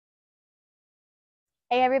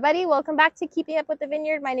Hey everybody, welcome back to Keeping Up with the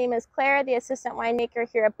Vineyard. My name is Claire, the assistant winemaker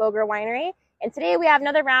here at Boeger Winery. And today we have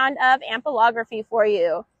another round of Ampelography for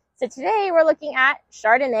you. So today we're looking at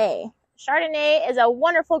Chardonnay. Chardonnay is a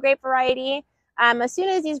wonderful grape variety. As soon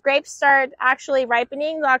as these grapes start actually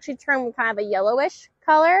ripening, they'll actually turn kind of a yellowish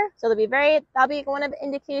color. So that'll be one of the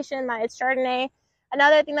indication that it's Chardonnay.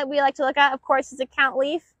 Another thing that we like to look at, of course, is a count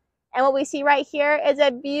leaf. And what we see right here is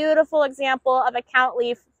a beautiful example of a count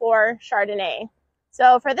leaf for Chardonnay.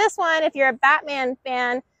 So for this one, if you're a Batman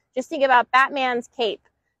fan, just think about Batman's cape.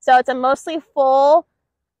 So it's a mostly full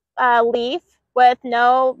leaf with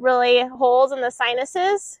no really holes in the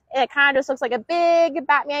sinuses. It kind of just looks like a big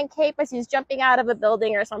Batman cape as he's jumping out of a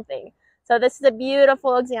building or something. So this is a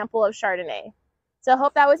beautiful example of Chardonnay. So I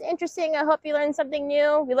hope that was interesting. I hope you learned something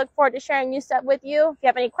new. We look forward to sharing new stuff with you. If you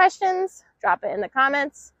have any questions, drop it in the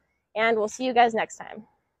comments, and we'll see you guys next time.